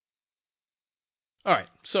All right,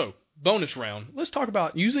 so bonus round. Let's talk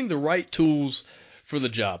about using the right tools for the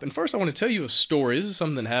job. And first, I want to tell you a story. This is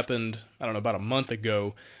something that happened, I don't know, about a month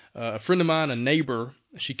ago. A friend of mine, a neighbor,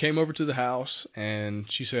 she came over to the house and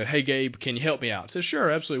she said, "Hey, Gabe, can you help me out?" I said,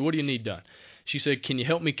 "Sure, absolutely. What do you need done?" She said, "Can you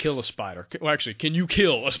help me kill a spider?" Well, actually, can you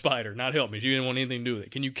kill a spider? Not help me. She didn't want anything to do with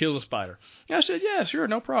it. Can you kill a spider? And I said, "Yeah, sure,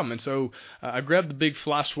 no problem." And so I grabbed the big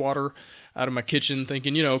fly swatter out of my kitchen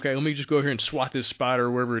thinking, okay, let me just go over here and swat this spider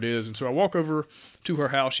wherever it is. And so I walk over to her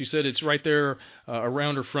house. She said it's right there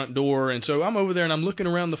around her front door. And so I'm over there and I'm looking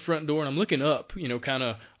around the front door and I'm looking up, kind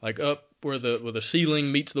of like up where the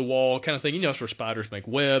ceiling meets the wall, kind of thing. That's where spiders make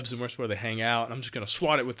webs and that's where they hang out. And I'm just going to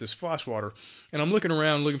swat it with this fly swatter. And I'm looking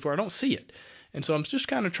around looking for it. I don't see it. And so I'm just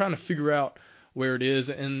kind of trying to figure out where it is.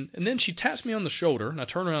 And then she taps me on the shoulder and I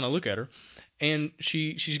turn around and I look at her. And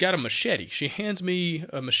she's got a machete. She hands me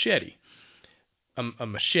a machete. A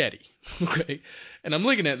machete, okay, and I'm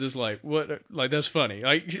looking at this like, what? Like, that's funny.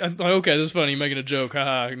 I'm like, okay, that's funny. You're making a joke. Ha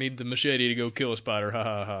ha. I need the machete to go kill a spider. Ha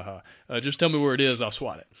ha ha ha. Just tell me where it is. I'll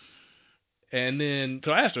swat it. And then,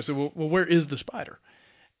 so I asked her. I said, well, where is the spider?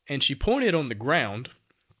 And she pointed on the ground,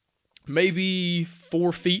 maybe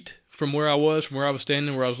 4 feet from where I was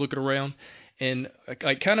standing, where I was looking around, and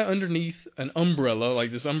like kind of underneath an umbrella,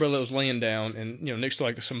 like this umbrella was laying down, and next to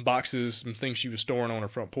like some boxes, some things she was storing on her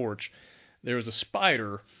front porch. There was a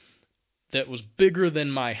spider that was bigger than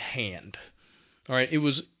my hand. All right, it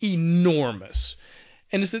was enormous.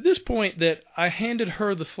 And it's at this point that I handed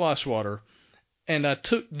her the fly swatter and I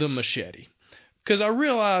took the machete. Because I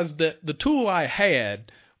realized that the tool I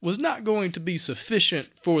had was not going to be sufficient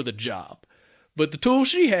for the job. But the tool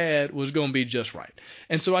she had was going to be just right.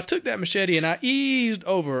 And so I took that machete and I eased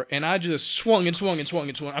over and I just swung and swung and swung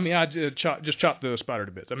and swung. I mean, I just chopped the spider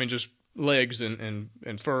to bits. I mean, just legs and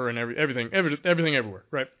fur and everything everywhere,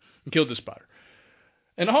 right? And killed the spider.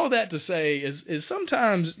 And all that to say is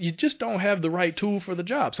sometimes you just don't have the right tool for the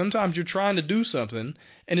job. Sometimes you're trying to do something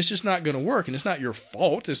and it's just not going to work. And it's not your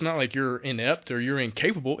fault. It's not like you're inept or you're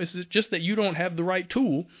incapable. It's just that you don't have the right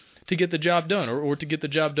tool to get the job done or to get the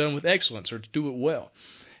job done with excellence or to do it well.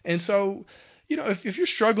 And so, if you're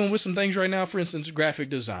struggling with some things right now, for instance, graphic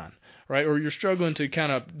design, right, or you're struggling to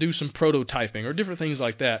kind of do some prototyping or different things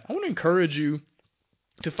like that, I want to encourage you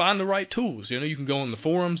to find the right tools. You can go on the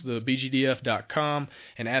forums, the bgdf.com,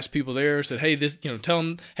 and ask people there, said, hey, tell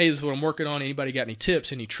them, hey, this is what I'm working on. Anybody got any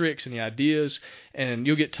tips, any tricks, any ideas? And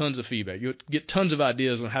you'll get tons of feedback. You'll get tons of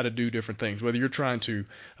ideas on how to do different things, whether you're trying to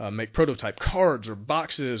make prototype cards or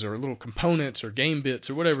boxes or little components or game bits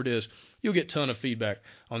or whatever it is. You'll get a ton of feedback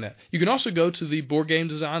on that. You can also go to the Board Game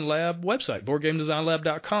Design Lab website,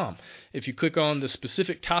 boardgamedesignlab.com. If you click on the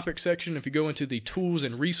specific topic section, if you go into the tools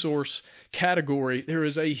and resource category, there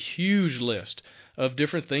is a huge list of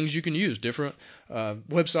different things you can use, different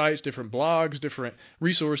websites, different blogs, different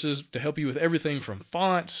resources to help you with everything from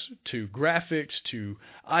fonts to graphics to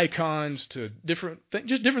icons to different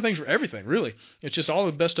things for everything, really. It's just all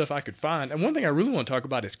the best stuff I could find. And one thing I really want to talk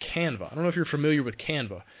about is Canva. I don't know if you're familiar with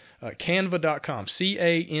Canva. Canva.com,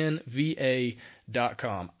 Canva.com.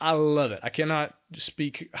 I love it. I cannot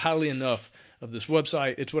speak highly enough of this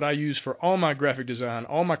website. It's what I use for all my graphic design,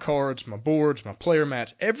 all my cards, my boards, my player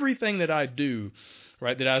mats, everything that I do,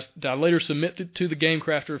 right, that I later submit to the game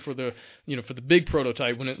crafter for the big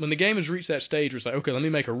prototype. When the game has reached that stage where it's like, okay, let me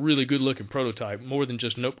make a really good looking prototype, more than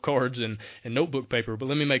just note cards and notebook paper, but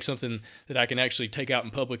let me make something that I can actually take out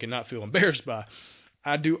in public and not feel embarrassed by.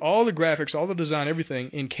 I do all the graphics, all the design, everything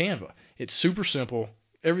in Canva. It's super simple.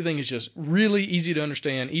 Everything is just really easy to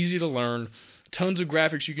understand, easy to learn. Tons of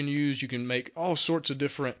graphics you can use. You can make all sorts of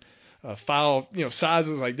different file,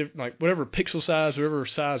 sizes, like whatever pixel size, whatever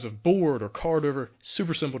size of board or card, whatever.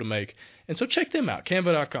 Super simple to make. And so check them out,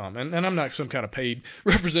 Canva.com. And I'm not some kind of paid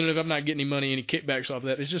representative. I'm not getting any money, any kickbacks off of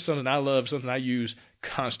that. It's just something I love, something I use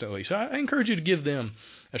constantly. So I encourage you to give them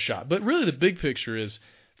a shot. But really the big picture is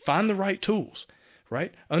find the right tools.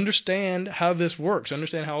 Right? Understand how this works.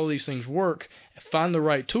 Understand how all these things work. Find the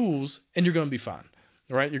right tools, and you're going to be fine.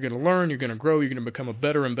 Right? You're going to learn. You're going to grow. You're going to become a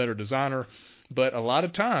better and better designer. But a lot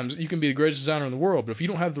of times, you can be the greatest designer in the world, but if you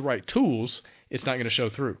don't have the right tools, it's not going to show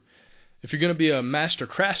through. If you're going to be a master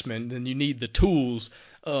craftsman, then you need the tools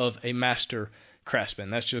of a master craftsman.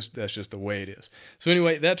 That's just the way it is. So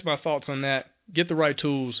anyway, that's my thoughts on that. Get the right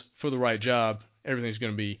tools for the right job. Everything's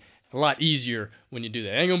going to be a lot easier when you do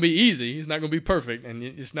that. It ain't going to be easy. It's not going to be perfect, and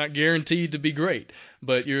it's not guaranteed to be great,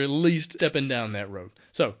 but you're at least stepping down that road.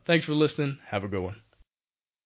 So, thanks for listening. Have a good one.